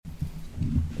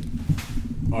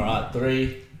Alright,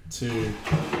 3, 2,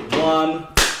 1.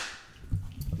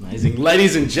 Amazing.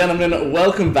 Ladies and gentlemen,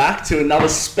 welcome back to another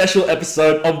special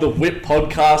episode of the Whip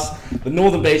Podcast, the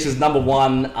Northern Beach's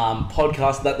 #1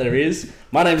 podcast that there is.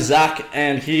 My name's Zach,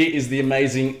 and here is the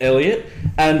amazing Elliot.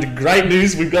 And great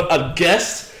news, we've got a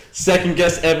guest, second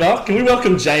guest ever. Can we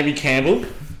welcome Jamie Campbell?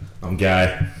 I'm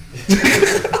gay.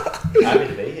 Happy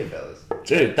to be here, fellas.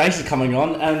 Dude, thanks for coming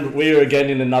on. And we are again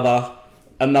in another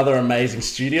amazing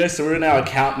studio. So we're in our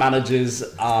account manager's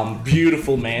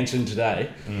beautiful mansion today.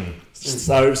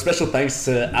 So special thanks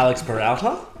to Alex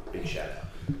Peralta. Big shout out.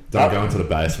 Don't go into the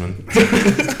basement.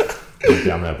 Been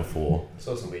down there before.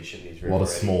 Saw some weird shit in his A room.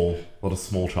 lot of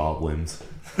small child limbs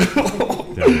down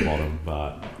the bottom.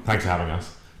 But thanks for having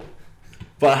us.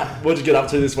 But what did you get up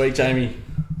to this week, Jamie?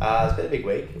 It's been a big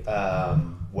week.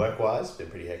 Work-wise, been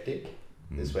pretty hectic.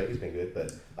 This week has been good,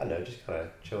 but I don't know, just kind of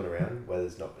chilling around.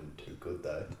 Weather's not been too good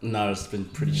though. No, it's been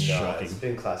pretty shocking. It's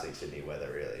been classic Sydney weather,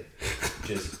 really.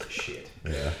 Just shit.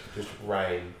 Yeah. Just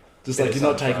rain. Just like you're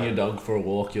not taking your dog for a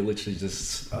walk, you're literally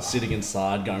just sitting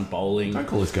inside, going bowling. Don't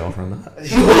call his girlfriend that.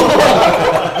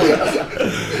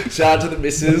 Shout out to the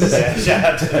missus. Yeah, shout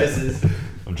out to this.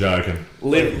 I'm joking.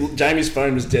 Jamie's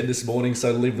phone was dead this morning,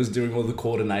 so Liv was doing all the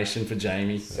coordination for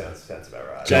Jamie. Sounds about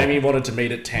right. Jamie wanted to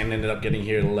meet at 10, ended up getting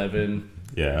here at 11.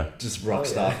 Yeah. Just rock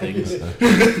star things.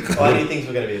 I knew things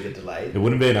were going to be a bit delayed. It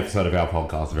wouldn't be an episode of our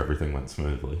podcast if everything went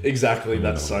smoothly. Exactly,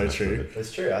 that's so true.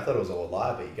 It's true. I thought it was all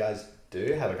live, but you guys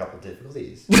do have a couple of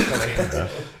difficulties.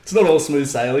 It's not all smooth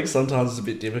sailing, sometimes it's a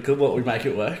bit difficult, but we make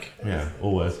it work. Yeah,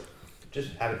 always.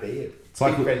 Just have it be here. It's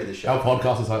like Big friend of the show. our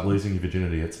podcast is like losing your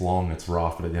virginity. It's long, it's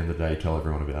rough, but at the end of the day, tell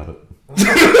everyone about it.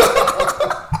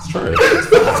 It's true. It's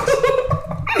facts.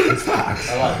 It's facts.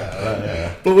 I like that.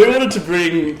 Yeah. But we wanted to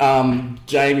bring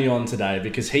Jamie on today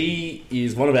because he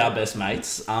is one of our best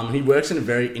mates. He works in a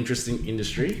very interesting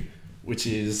industry, which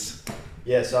is...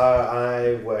 Yeah, so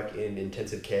I work in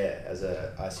intensive care as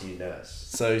a ICU nurse.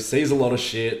 So sees a lot of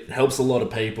shit, helps a lot of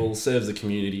people, serves the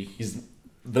community. He's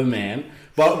the man.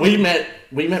 But we met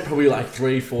probably like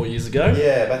 3-4 years ago.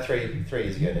 Yeah, about three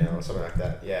years ago now or something like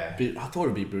that. Yeah. I thought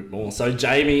it'd be a bit more. So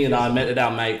Jamie and I met at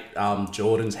our mate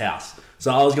Jordan's house.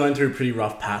 So I was going through a pretty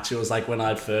rough patch. It was like when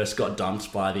I first got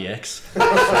dumped by the ex.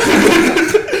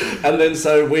 And then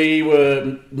so we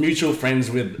were mutual friends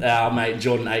with our mate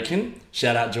Jordan Aiken.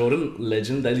 Shout out Jordan,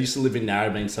 legend. They used to live in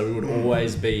Narrabeen, so we would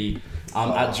always be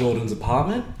at Jordan's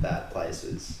apartment. That place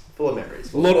is full of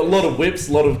memories. A lot of whips,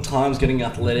 a lot of times getting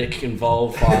athletic,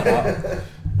 involved, fired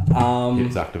up.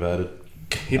 Hips activated.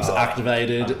 Hips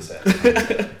activated.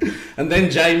 100%. And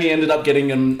then Jamie ended up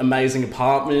getting an amazing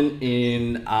apartment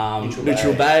in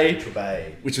Neutral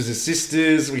Bay, which was his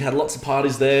sister's. We had lots of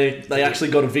parties there. They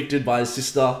actually got evicted by his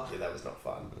sister. Yeah, that was not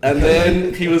fun. And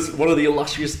then he was one of the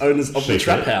illustrious owners of the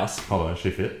Trap House. Hold on, is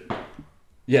she fit?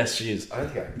 Yes, she is. I don't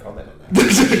think I can comment on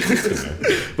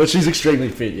that. But she's extremely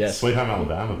fit, yes. Sweet home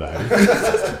Alabama, baby.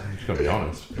 Just gotta be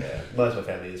honest. Yeah, most of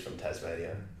my family is from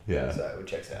Tasmania. Yeah. So it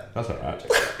checks out. That's alright.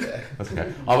 Checks out, yeah. That's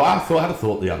okay. I had a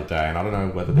thought the other day, and I don't know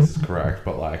whether this is correct,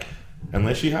 but like,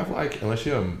 unless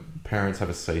your parents have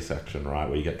a C-section, right,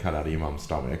 where you get cut out of your mum's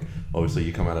stomach, obviously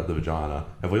you come out of the vagina.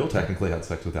 Have we all technically had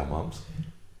sex with our mums?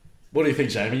 What do you think,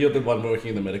 Jamie? You're the one working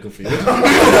in the medical field.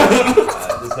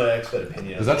 There's no expert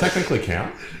opinion. Does that technically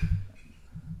count?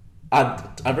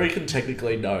 I reckon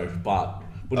technically no, but...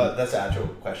 That's the actual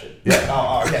question. Yeah.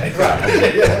 Oh, okay.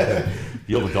 Right. Yeah.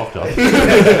 You're the doctor.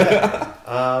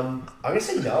 I'm going to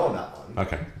say no on that one.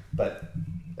 Okay. But,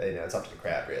 it's up to the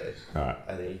crowd, really. Alright.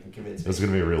 I think you can convince me. This is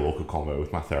going to be a real awkward combo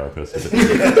with my therapist.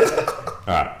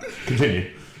 Alright,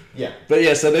 continue. Yeah. But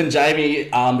yeah, so then Jamie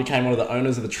became one of the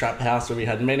owners of the Trap House, where we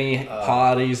had many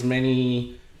parties,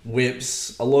 many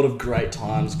whips, a lot of great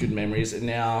times, good memories, and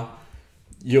now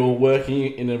you're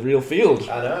working in a real field.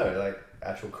 I know, like,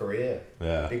 actual career.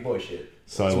 Yeah. Big boy shit.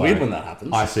 So It's weird when that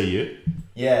happens. ICU?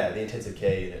 Yeah, the intensive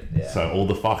care unit. Yeah. So all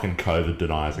the fucking COVID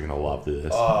deniers are going to love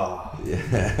this. Oh.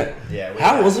 Yeah. Yeah.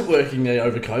 How was it working there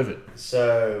over COVID?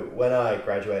 So when I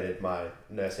graduated my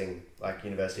nursing,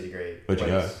 university degree. Where'd you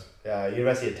go?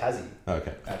 University of Tassie.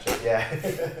 Okay. Actually,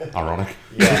 yeah. Ironic.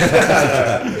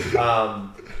 Yeah.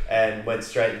 And went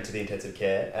straight into the intensive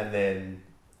care, and then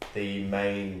the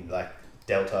main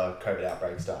Delta COVID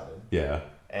outbreak started. Yeah.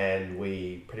 And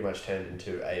we pretty much turned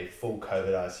into a full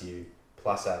COVID ICU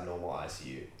plus our normal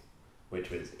ICU, which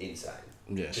was insane.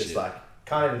 Yeah, Just shit.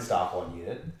 kind of staff one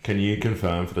unit. Can you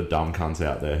confirm for the dumb cunts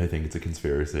out there who think it's a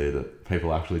conspiracy that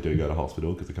people actually do go to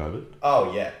hospital because of COVID?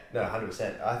 Oh yeah, no,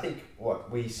 100%. I think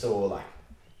we saw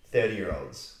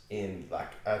 30-year-olds in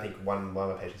I think one of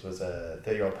my patients was a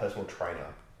 30-year-old personal trainer.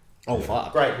 Oh,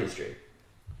 fuck. Great history.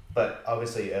 But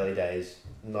obviously, early days,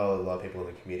 not a lot of people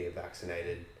in the community are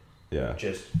vaccinated. Yeah.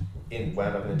 Just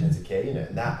wound up in intensive care, you know.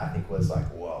 And that, I think, was like,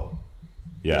 whoa.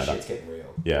 Yeah. This shit's getting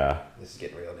real. Yeah. This is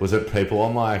getting real now. Was it people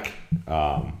on like,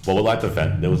 what were like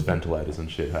there was ventilators and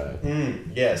shit, hey?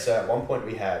 Yeah, so at one point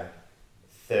we had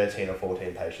 13 or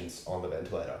 14 patients on the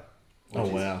ventilator.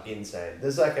 Which is insane.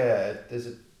 There's like there's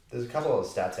a couple of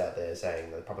stats out there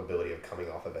saying the probability of coming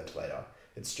off a ventilator,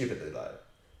 it's stupidly low.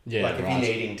 Yeah, like if you're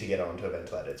needing to get onto a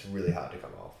ventilator, it's really hard to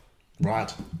come off.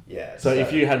 Right. Yeah. So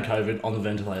if you had COVID on the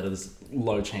ventilator, there's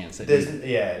low chance that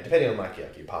depending on like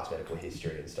your past medical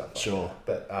history and stuff like sure.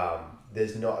 that. But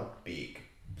there's not a big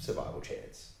survival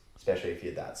chance, especially if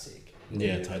you're that sick.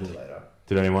 Yeah, totally. Ventilator.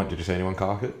 Did you see anyone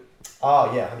cark it?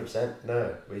 Oh yeah, 100%.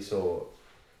 No, we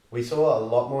saw a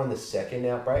lot more in the second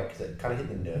outbreak because it kind of hit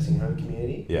the nursing home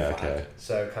community. Yeah, okay.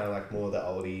 So kind of like more the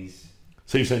oldies.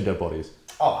 So you've seen dead bodies?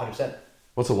 Oh, 100%.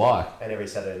 What's it like? And every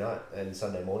Saturday night and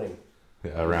Sunday morning.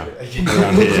 Yeah, around here.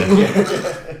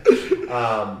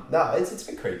 No, it's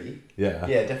been creepy. Yeah.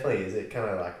 Yeah, it definitely is. It kind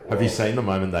of like... Have you seen the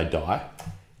moment they die?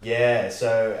 Yeah,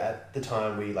 so at the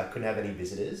time we like couldn't have any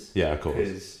visitors. Yeah, of course.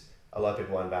 Because a lot of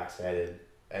people weren't vaccinated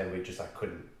and we just like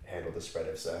couldn't handle the spread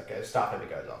of a staff member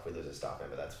goes off, we lose a staff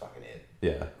member, that's fucking it.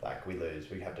 Yeah. Like we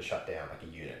have to shut down like a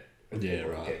unit. Yeah,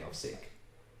 right. Getting off sick.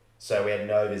 So we had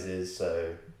no visitors,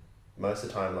 so most of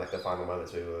the time, like the final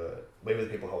moments, we were the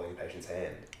people holding the patient's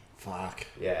hand. Fuck.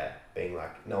 Yeah, being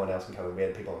like, no one else can come in. We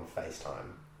had people on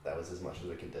FaceTime. That was as much as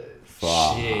we could do.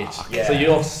 Fuck. Shit. Yeah. So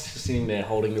you're sitting there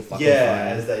holding the fucking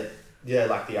phone.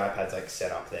 Like the iPad's like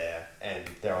set up there and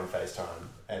they're on FaceTime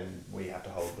and we have to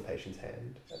hold the patient's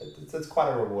hand. It's quite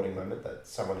a rewarding moment that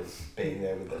someone is being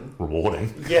there with them.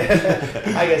 Rewarding? Yeah,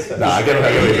 I guess so. I get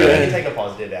it. You can take a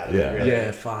positive out of it, really.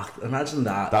 Yeah, fuck. Imagine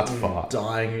that. That's fucked.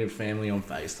 Dying your family on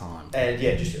FaceTime. And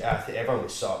yeah, just everyone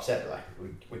was so upset. Like,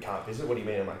 we can't visit. What do you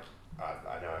mean? I'm like,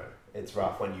 I know. It's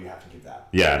rough when you have to give that.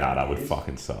 Yeah, no, that would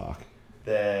fucking suck.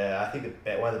 I think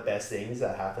one of the best things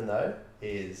that happened though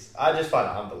is I just find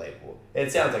it unbelievable.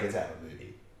 It sounds like it's out of a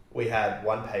movie. We had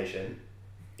one patient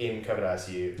in COVID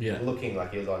ICU looking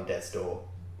like he was on death's door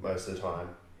most of the time,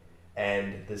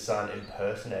 and the son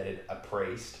impersonated a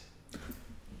priest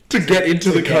to get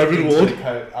into the COVID ward.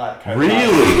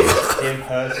 Really? He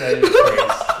impersonated a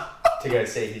priest to go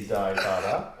see his dying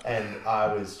father, and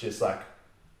I was just like,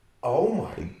 oh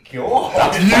my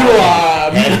god!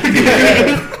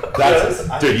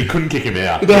 Dude, you couldn't kick him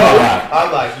out.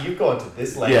 I'm like, you've gone to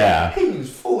this level. Yeah. He was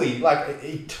fully like,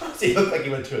 he looked like he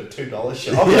went to a $2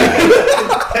 shop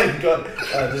and got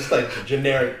just like a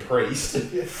generic priest.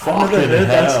 Fucking I've never heard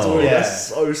that hell. story. Yeah. That's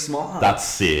so smart. That's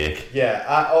sick. Yeah,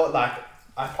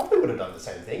 I probably would have done the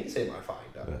same thing to see my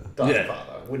dying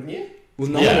father, wouldn't you? Was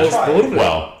no one else thought of it?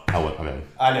 Well, I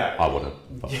know. I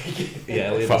wouldn't. But Yeah,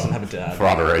 Elliot doesn't have a dad. for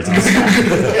other reasons.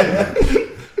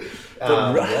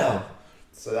 Wow.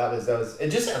 So that was. It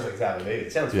just sounds like it's out of a movie.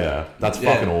 It sounds Yeah, fun. that's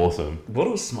fucking awesome. What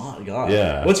a smart guy.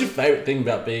 Yeah. What's your favourite thing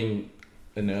about being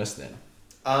a nurse then?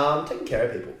 Taking care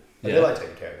of people. I Yeah. do like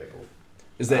taking care of people.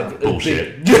 Is that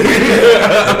Bullshit. He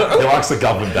likes the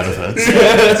government benefits.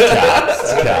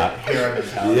 It's cat. Hero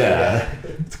mentality. Yeah.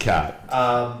 It's cat.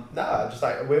 No, just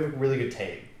like we have a really good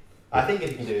team. I think you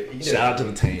can do. Shout out to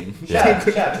the team. Shout out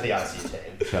to the ICU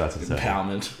team. Shout out to the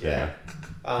Empowerment. Yeah.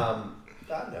 I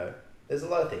don't know. There's a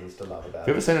lot of things to love about Have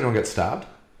you ever seen anyone get stabbed?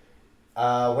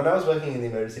 When I was working in the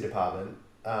emergency department,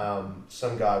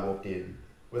 some guy walked in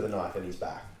with a knife in his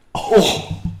back.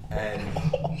 Oh. And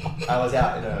I was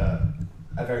out in a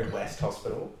very west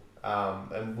hospital,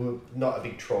 and we're not a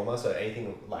big trauma, so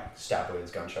anything like stab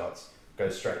wounds, gunshots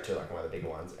goes straight to like one of the bigger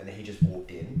ones. And he just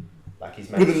walked in, like his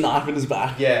mates. With a knife in his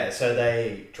back. Yeah, so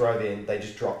they drove in, they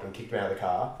just dropped him, kicked him out of the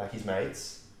car, like his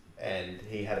mates, and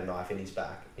he had a knife in his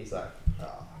back. He's like,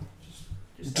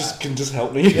 Can just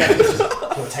help me. Yeah, just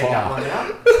take that one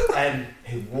out. And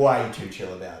he's way too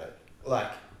chill about it.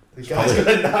 Like, the guy's got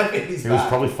a knife in his back. He was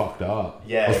probably fucked up.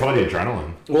 Yeah. It was probably the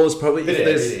adrenaline. Well, it's probably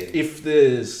If if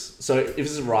this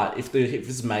is right, if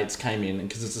his mates came in and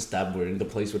because it's a stab wound, the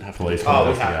police would have to.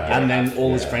 And then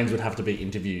all his friends would have to be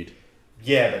interviewed.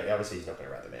 Yeah, but obviously he's not going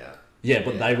to rat them out. Yeah,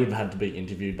 but they would have had to be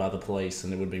interviewed by the police,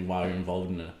 and it would be why you're involved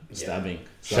in a stabbing.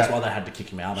 So that's why they had to kick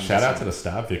him out. Shout out to the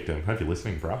stab victim. Hope you're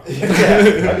listening, bro.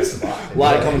 Yeah, I survived.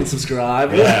 Like, comment,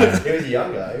 subscribe. Yeah. He was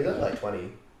younger. He was only like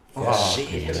 20. Oh, shit.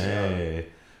 Hey.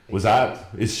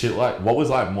 Is shit like, what was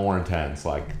like more intense?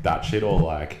 Like that shit or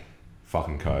like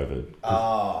fucking COVID?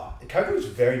 COVID was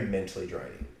very mentally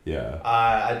draining. Yeah.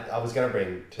 I was going to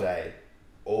bring today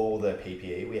all the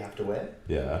PPE we have to wear.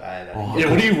 Yeah. And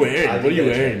what are you wearing? What are you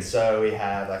wearing? So we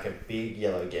have like a big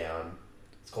yellow gown.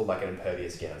 It's it's called like an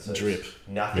impervious gown. So drip.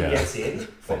 Nothing gets in,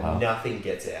 but nothing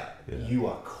gets out. Yeah. You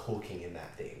are cooking in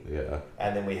that thing. Yeah.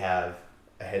 And then we have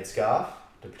a headscarf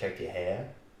to protect your hair,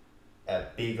 a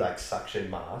big like suction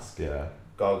mask,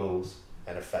 goggles,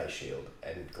 and a face shield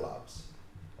and gloves.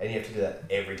 And you have to do that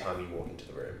every time you walk into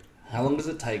the room. How long does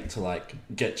it take to like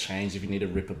get changed if you need to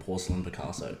rip a porcelain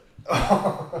Picasso?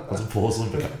 What's a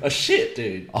porcelain Picasso? A shit,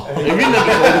 dude. Have you never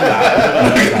heard of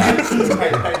that? It's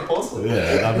paint porcelain.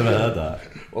 Yeah, I've never heard that.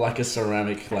 Or like a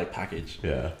ceramic like package.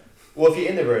 Yeah. Well, if you're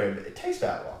in the room, it takes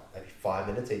about maybe 5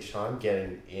 minutes each time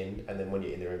getting in, and then when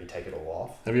you're in the room, you take it all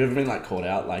off. Have you ever been like caught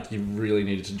out? Like you really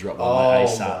needed to drop one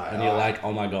ASAP, and you're like,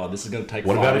 oh my god, this is gonna take.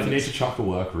 What 5 about minutes. if you need to chuck a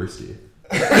work wristy?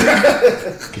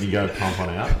 Can you go pump on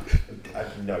out? I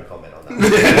have no comment on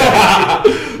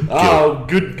that. Oh,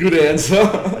 good answer.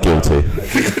 Guilty.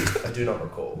 I do not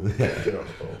recall.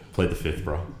 Plead the fifth,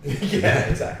 bro. Yeah,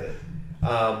 exactly.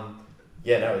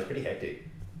 Yeah, no, it was pretty hectic.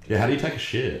 Yeah, how do you take a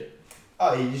shit?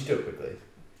 Oh, you just do it quickly.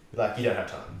 Like, you don't have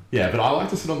time. Yeah, but I like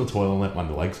to sit on the toilet and let my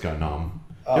legs go numb.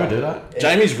 You ever do that?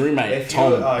 Jamie's roommate,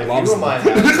 Tom, loves you my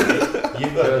house,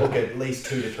 you've got to book at least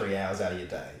 2 to 3 hours out of your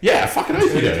day. Yeah, fucking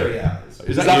oath 2 you to do. 3 hours.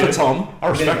 Is that for Tom? I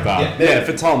respect that. Yeah,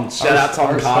 for Tom. Shout out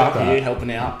Tom Carr here,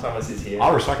 helping out. Thomas is here. I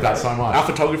respect that so much. Our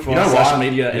photographer You know on why? social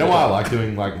media. You know why I like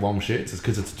doing like long shits? Is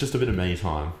because it's just a bit of me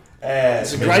time.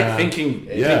 It's a great thinking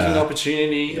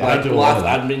opportunity, Yeah, like life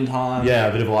admin time. Yeah,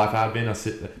 a bit of life admin. I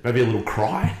sit, maybe a little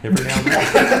cry every now and then.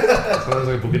 Sometimes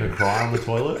I book in a cry on the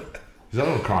toilet. Because I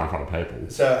don't want to cry in front of people.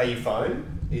 So, are you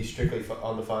phone? Are you strictly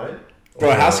on the phone?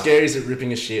 Bro, how scary is it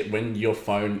ripping a shit when your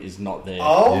phone is not there?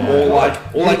 Oh, yeah.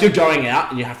 Or like you're going out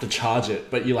and you have to charge it,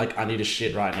 but you're like, I need a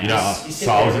shit right now. You know, You sit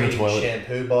so I was there in the reading toilet.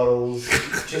 shampoo bottles,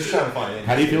 just trying to find anything.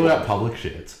 How do you feel about public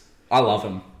shits? I love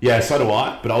them. Yeah, so do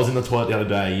I. But I was in the toilet the other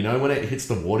day. You know when it hits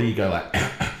the water, you go like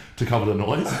to cover the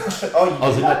noise. Oh, you I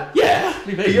was do in that? yeah.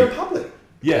 But you're in public.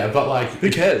 Yeah, but like, Who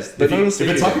cares? They if, don't you, wanna if see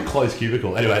it's you. like a closed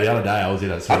cubicle. Anyway, the other day I was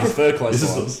in it. So I prefer closed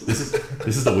ones. This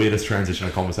is the weirdest transition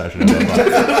of conversation ever. But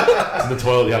I was in the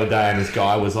toilet the other day, and this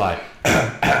guy was like,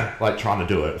 like trying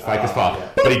to do it, fake as fuck,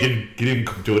 but he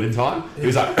didn't do it in time. He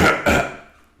was like, I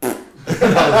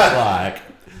was like.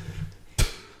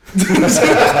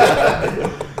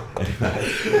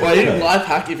 Well, life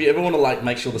hack, if you ever want to like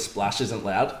make sure the splash isn't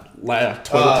loud, lay a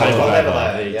toilet paper toilet over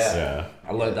paper, it. Yeah.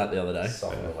 I learned that the other day.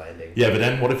 Soften the landing. Yeah, but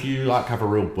then what if you like have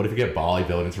what if you get barley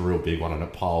built into a real big one and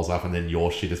it piles up and then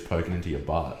your shit is poking into your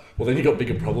butt? Well, then you got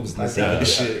bigger problems than Yeah. the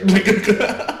shit.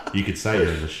 You could say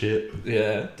you're in the shit.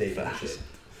 Yeah. Deep in the shit.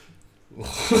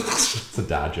 It's a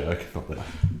dad joke. Not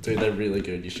that. Dude, they're really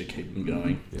good. You should keep them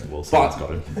going. Yeah, well, someone's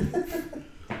got him.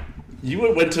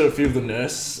 You went to a few of the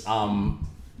nurse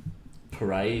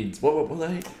parades. What were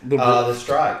they? The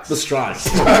strikes. The strikes.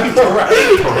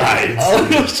 Parades.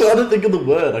 I was trying to think of the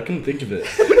word. I couldn't think of it.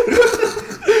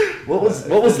 What was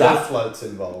There's no that? floats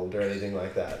involved or anything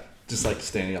like that. Just like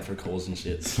standing up for calls and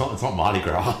shit. It's not Mardi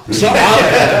Gras. Shut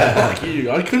up! Fuck you.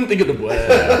 I couldn't think of the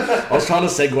word. I was trying to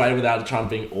segue without trying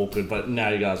being awkward, but now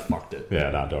you guys fucked it.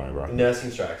 Yeah, no, don't worry, bro. Nursing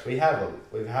strikes. We have a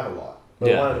lot.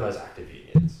 We're one of the most active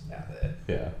unions out there.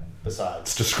 Yeah. Besides.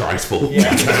 It's disgraceful.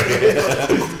 Yeah.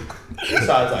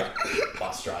 Besides like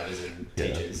bus drivers and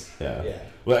teachers. Yeah. Yeah.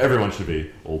 Well, everyone should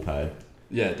be all paid.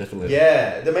 Yeah, definitely.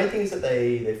 Yeah. The main thing is that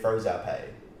they froze our pay.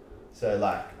 So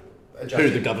like Who,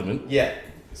 the government? Yeah.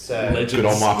 So Legends. Good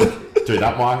old Michael. Dude,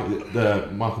 the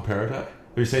Michael Perrottet.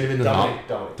 Have you seen him in the Dominic.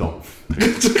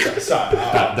 Sorry.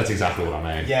 That's exactly what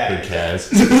I mean. Yeah. Who cares?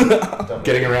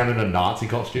 Getting around in a Nazi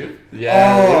costume.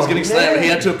 Yeah, he was getting man. slammed. He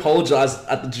had to apologise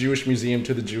at the Jewish museum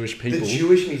to the Jewish people. The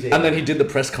Jewish museum. And then he did the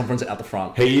press conference out the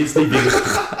front. He is the biggest.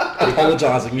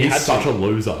 Apologising. He's such a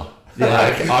loser. Yeah.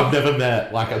 Like, I've never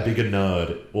met like a bigger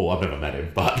nerd. Well, I've never met him,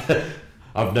 but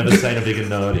I've never seen a bigger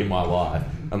nerd in my life.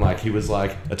 And like, he was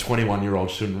like, a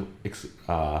 21-year-old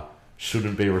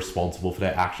shouldn't be responsible for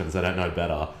their actions. They don't know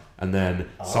better. And then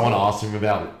someone asked him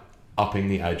about upping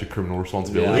the age of criminal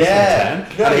responsibility Yeah.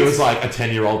 from 10. No, And he was it's- like, a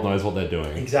 10-year-old knows what they're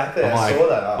doing. Exactly. I'm I like, saw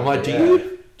that. I'm like,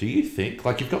 do you think,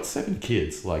 like, you've got 7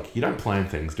 kids, like, you don't plan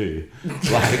things, do you?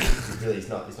 Like, Really, he's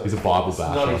not. he's a Bible It's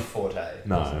not basher. his forte.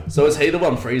 No. So is he the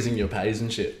one freezing your pays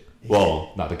and shit?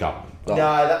 Well, no, the government. No,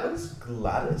 that was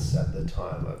Gladys at the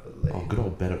time, I believe. Oh, good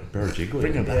old Berejiklian.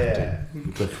 Bring her back, Yeah.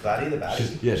 Buddy the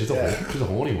baddie. She's a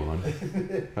horny one.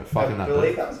 Like, fucking I that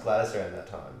believe bitch. that was Gladys around that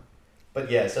time. But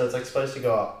yeah, so it's like supposed to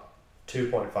go up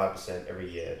 2.5%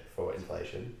 every year for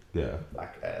inflation. Yeah.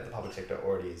 Like the public sector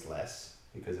already is less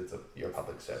because you're a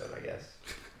public servant, I guess.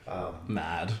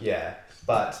 Mad. Yeah,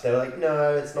 but they were like,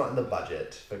 no, it's not in the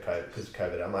budget for COVID because of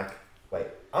COVID. I'm like, wait,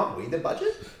 aren't we the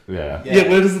budget? Yeah. Yeah,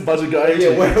 where does the budget go?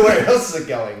 Yeah, where else is it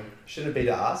going? Shouldn't it be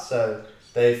to us? So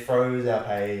They froze our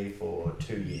pay for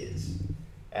 2 years.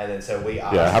 And then so we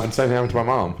asked... Yeah, I haven't said anything to my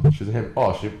mum. She's a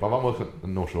my mum works at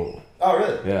North Shore. Oh,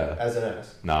 really? Yeah. As a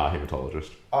nurse? Nah, hematologist.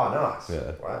 Oh, nice.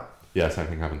 Yeah. Wow. Yeah, same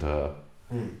thing happened to her.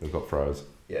 We've got froze.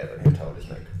 Yeah, but hematologists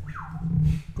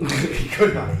make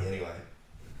good money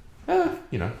anyway.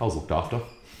 You know, I was looked after.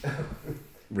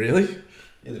 Really?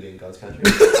 You live in God's country.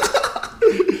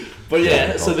 But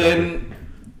yeah, so then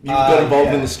you got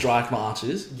involved in the strike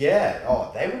marches. Yeah.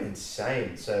 Oh, they were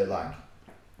insane. So like,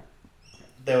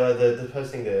 they were the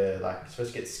first thing to like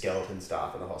supposed to get skeleton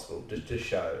staff in the hospital just to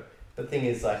show. The thing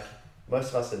is like, most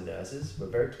of us are nurses. We're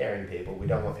very caring people. We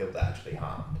don't want people to actually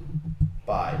harmed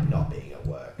by not being at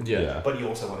work. Yeah. But you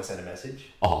also want to send a message.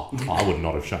 Oh, I would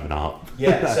not have shown up.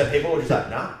 Yeah. So people were just like,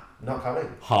 nah, not coming.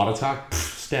 Heart attack?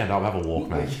 Stand up, have a walk,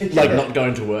 mate. Like not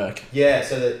going to work. Yeah.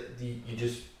 So that you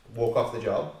just walk off the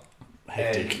job.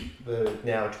 Hectic. And the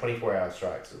now 24-hour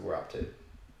strikes that we're up to.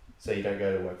 So you don't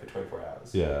go to work for 24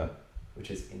 hours. Yeah. Which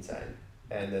is insane.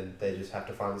 And then they just have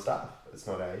to find the staff. It's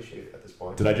not our issue at this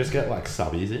point. Did I just get like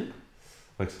subbies in?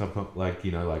 Like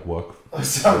you know, like work. Oh,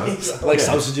 sorry. Like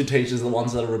substitute teachers, the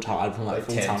ones that are retired from like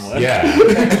full-time temps. work. Yeah.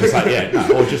 Just like,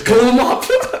 or just Call them up.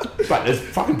 But there's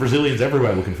fucking Brazilians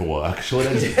everywhere looking for work. Surely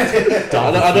they just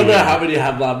I don't know how many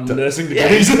have nursing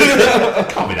degrees.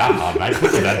 Can't be that hard, mate.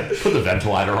 Put the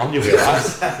ventilator on, you'll be right.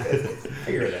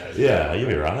 Figure it out. Yeah, you'll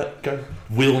be right. Go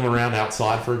wheel them around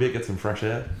outside for a bit, get some fresh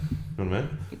air. You know what I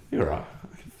mean? You're right.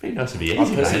 Being nurse would be I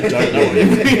easy, personally mate. don't know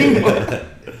anything.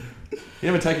 You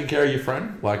ever taking care of your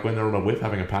friend, like when they're on a whip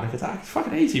having a panic attack? It's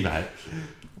fucking easy, mate.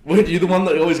 Weren't you the one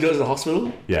that always goes to the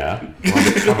hospital? Yeah.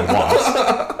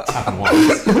 Happened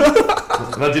once.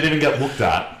 And I didn't even get looked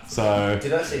at, so...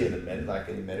 Did I see you in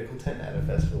the medical tent at a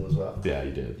festival as well? Yeah,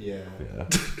 you did. Yeah.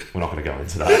 We're not going to go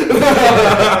into that.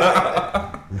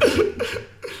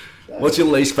 What's your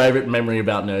least favourite memory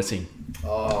about nursing?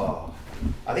 Oh,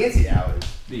 I think it's the hours.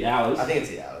 The hours? I think it's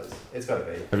the hours. It's got to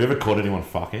be. Have you ever caught anyone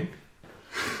fucking?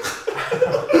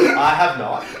 I have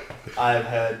not. I've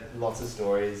heard lots of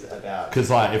stories about... Because,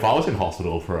 like, if I was in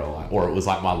hospital for or it was,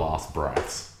 like, my last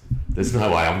breaths, there's no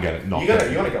way I'm getting... You want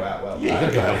to go out well. Yeah, you got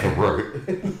to go out the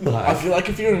route. I feel like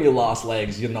if you're in your last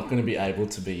legs, you're not going to be able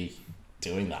to be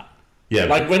doing that. Yeah.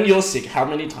 Like, when you're sick, how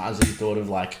many times have you thought of,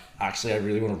 like, actually, I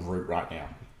really want to root right now?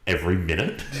 Every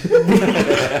minute? What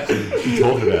are you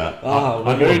talking about? Oh,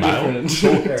 we're very different.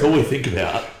 It's all we think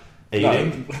about.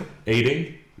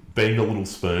 Eating, being a little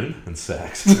spoon, and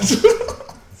sex.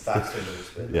 That's little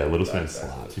spoon. Yeah, little spoon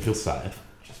slaps. You feel safe.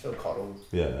 Just feel coddled.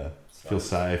 Yeah. Feel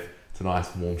safe. It's a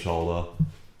nice warm shoulder.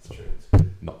 It's true.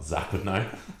 Not Zach would know.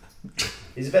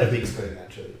 He's a better big spoon,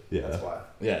 actually. Yeah. That's why.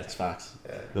 Yeah, it's facts.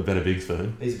 Yeah. The better big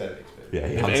spoon. He's a better big spoon. Yeah.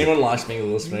 If anyone likes being a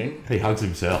little spoon, He hugs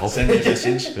himself. send me a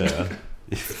message. Yeah.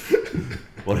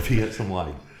 What if you get some,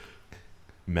 like,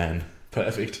 men?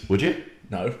 Perfect. Would you?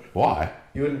 No, Why?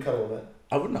 You wouldn't cuddle with it?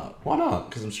 I would not. Why not?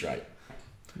 Because I'm straight.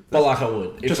 But like I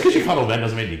would. Just because you cuddle men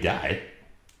doesn't mean you're gay.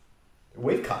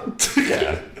 We've cuddled.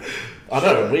 Yeah. I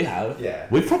don't know, we have. Yeah.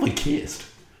 We've probably kissed.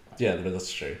 Yeah, but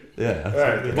that's true. Yeah.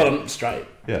 Alright, But I'm straight.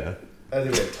 Yeah. I don't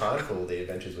think we have time for all the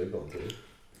adventures we've gone through.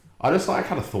 I just like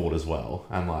had a thought as well,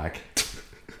 and like,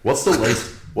 what's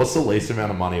the least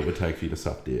amount of money it would take for you to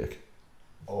suck dick?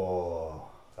 Oh,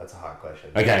 that's a hard question.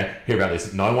 Okay, hear about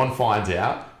this. No one finds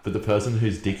out, but the person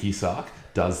whose dick you suck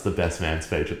does the best man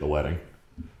speech at the wedding.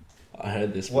 I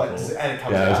heard this What? before. And it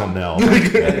comes Yeah, it was out? on Nell.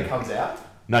 And it comes out?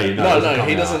 No, you know. No,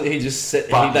 he doesn't. He just said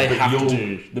But- they but have to you'll-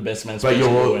 do the best man But speech at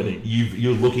the wedding.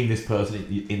 you're looking this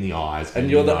person in the eyes, And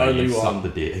you're the you know only you one. suck the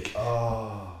dick.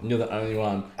 Oh. And you're the only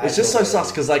one. It's just so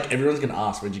sus because like everyone's gonna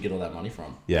ask where'd you get all that money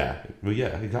from. Yeah, well,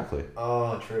 yeah, exactly.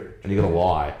 Oh, true. And you're gonna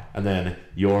lie, and then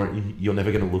you're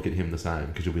never gonna look at him the same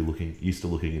because you'll be used to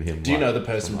looking at him. Do you know the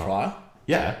person prior?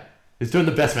 Yeah, he's doing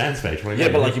the best man speech. Yeah,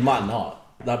 but like you might not.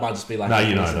 That might just be like. No,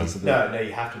 you know them. No,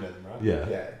 you have to know them, right? Yeah.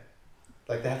 Yeah.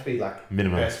 Like, they have to be, like,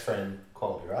 Minimum. best friend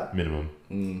quality, right?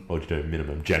 Minimum. What would you do?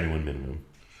 Minimum. Genuine minimum.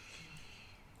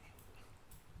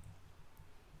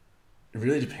 It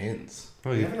really depends.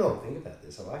 Oh, You yeah. have a lot to think about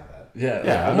this. I like that. Yeah,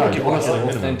 Yeah, I'm no, not giving like honestly, an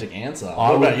minimum. authentic answer. I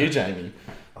What would- about you, Jamie?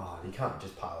 Oh, you can't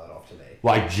just pile that off to me.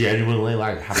 Like genuinely,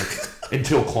 like have it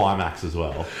until climax as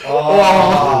well.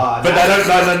 Oh, But they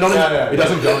don't. No, No. it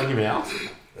doesn't go in your mouth.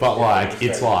 But Yeah, like, it's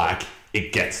it's very- like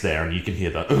it gets there, and you can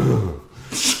hear the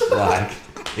like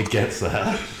it gets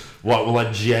there. What? Well,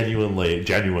 like genuinely,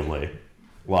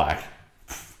 like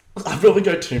I'd probably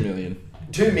go 2 million.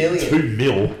 2 million. 2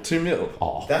 mil. 2 mil.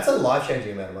 Oh, That's a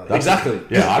life-changing amount of money. Exactly.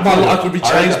 yeah, I'd My probably- life would be I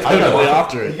changed don't- I don't permanently know.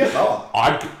 after You it. get lower.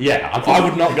 I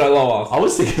would not go lower. I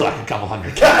was thinking like a couple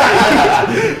 $100K.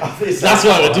 That's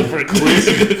why we're different.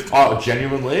 Oh,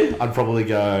 genuinely, I'd probably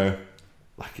go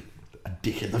like a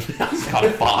dick in the mouth, kind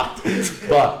of fucked.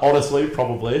 But honestly,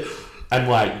 probably, and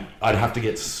like I'd have to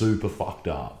get super fucked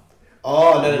up.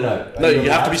 Oh, no. No, you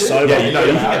have to be sober. Yeah, you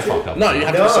can get fucked up. No, you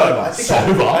have to be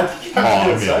sober.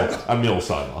 A mil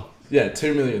sober. Yeah,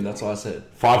 2 million. That's what I said.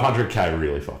 500k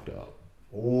really fucked up.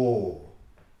 Ooh.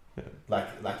 Yeah. Like,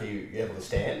 are you able to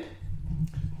stand?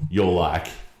 You're like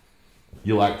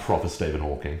proper Stephen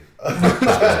Hawking.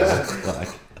 Like,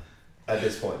 at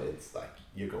this point, it's like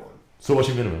you're gone. So what's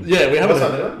your minimum? Yeah, we have a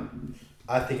minimum.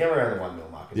 I think I'm around the 1 mil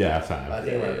mark. Yeah, same. I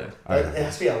think it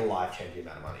has to be a life-changing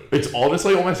amount of money. It's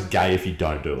honestly almost gay if you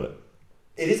don't do it.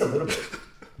 It is a little bit.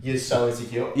 You're so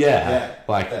insecure. Yeah.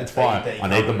 Like it's fine. I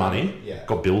need the money. Yeah.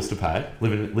 Got bills to pay.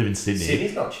 Live in Sydney.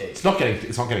 Sydney's not cheap. It's not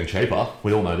getting cheaper.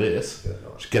 We all know this.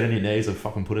 Just get on your knees and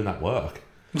fucking put in that work.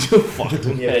 Fucking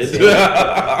 $1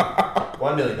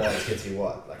 million gets you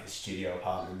what? Like a studio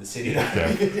apartment in the city.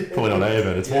 Yeah. Probably not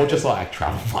even. It's more just like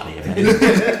travel money.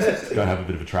 Go have a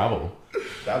bit of a travel.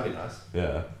 That would be nice.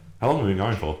 Yeah. How long have we been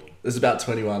going for? It's about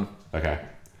 21. Okay.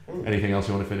 Anything else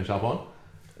you want to finish up on?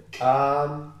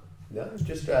 No,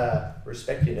 just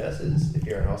respect your nurses if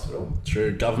you're in hospital.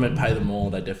 True. Government pay them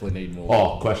more. They definitely need more.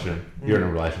 Oh, question. You're in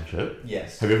a relationship?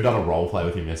 Yes. Have you ever done a role play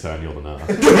with your misso and you're the nurse?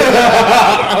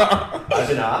 I've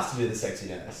been asked to do the sexy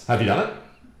nurse. Have you done it?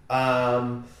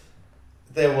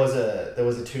 There was a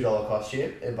 $2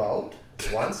 costume involved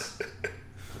once,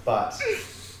 but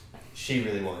she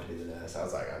really wanted to be the nurse. I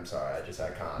was like, I'm sorry, I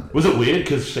can't. Was it weird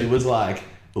because she was like,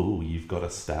 "Oh, you've got a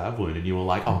stab wound," and you were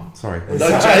like, "Oh, sorry."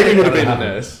 No, Jamie would have been the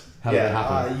nurse. How did it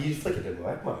happen? You flicked it in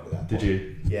work mode at that point. Did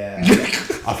you? Yeah.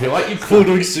 I feel like you Full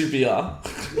doing CPR.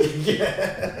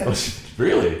 Yeah. Oh,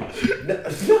 really? No.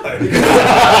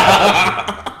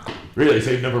 Really?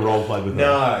 So you've never role played with her?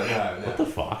 No. What the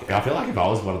fuck? I feel like if I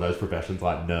was one of those professions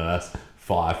like nurse,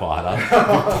 firefighter,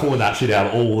 I'd pulling that shit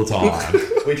out all the time.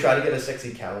 We try to get a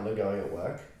sexy calendar going at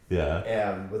work.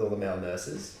 Yeah. With all the male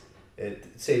nurses. We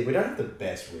don't have the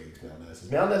best wigs, male nurses.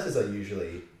 Male nurses are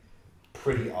usually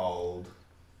pretty old.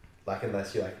 Like,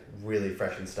 unless you're like really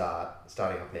fresh and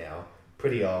starting up now.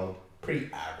 Pretty old, pretty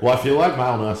average. Well, I feel like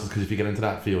male nurses, because if you get into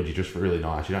that field, you're just really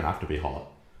nice. You don't have to be hot.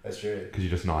 That's true. Because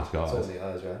you're just nice guys. It's all in the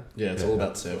eyes, right? Yeah, it's all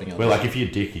about serving others. Well, like, if you're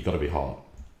a dick, you got to be hot.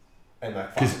 And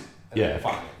like, fun. Yeah,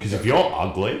 because if you're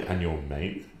ugly and you're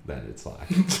mean, then it's like...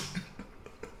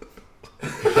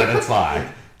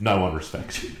 no one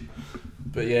respects you.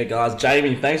 But yeah, guys,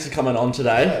 Jamie, thanks for coming on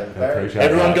today. Yeah, appreciate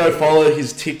Everyone go follow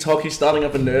his TikTok. He's starting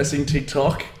up a nursing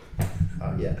TikTok.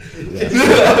 Yeah.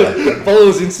 Follow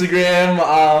his Instagram.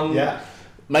 Yeah.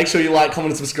 Make sure you like,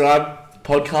 comment, and subscribe.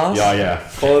 Podcast. Yeah.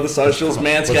 Follow the socials.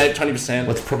 Manscaped, 20%.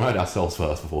 Let's promote ourselves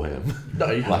first before him.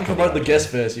 No, you have to promote the guest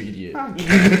first, you idiot. I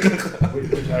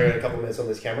got a couple minutes on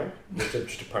this camera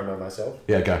just to promote myself.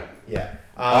 Yeah, go. Yeah.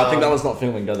 I think that was not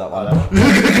filming. Go that one.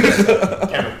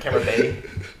 Camera B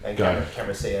and Go.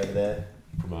 camera C over there.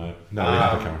 Promote. No, we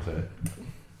have a camera there.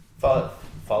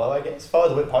 Follow, I guess. Follow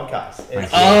the Whip Podcast.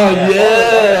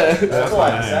 Yeah. That's all I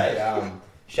have to say.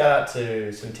 Shout out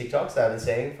to some TikToks that I've been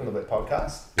seeing from the Whip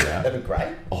Podcast. Yeah. They've been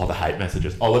great. Oh, the hate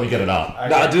messages. Oh, let me get it up. Okay.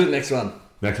 No, I'll do the next one.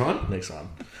 Next one? Next one.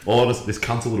 Oh, this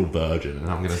cunt's a little virgin, and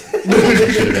I'm gonna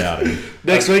shit about him.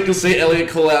 Next week you'll see Elliot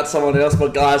call out someone else,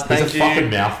 but guys, thank He's a you. fucking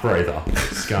mouth breather.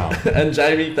 Scum. And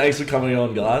Jamie, thanks for coming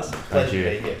on, guys. Pleasure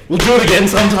to be here. We'll do it again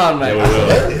sometime, mate.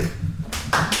 Yeah, we will.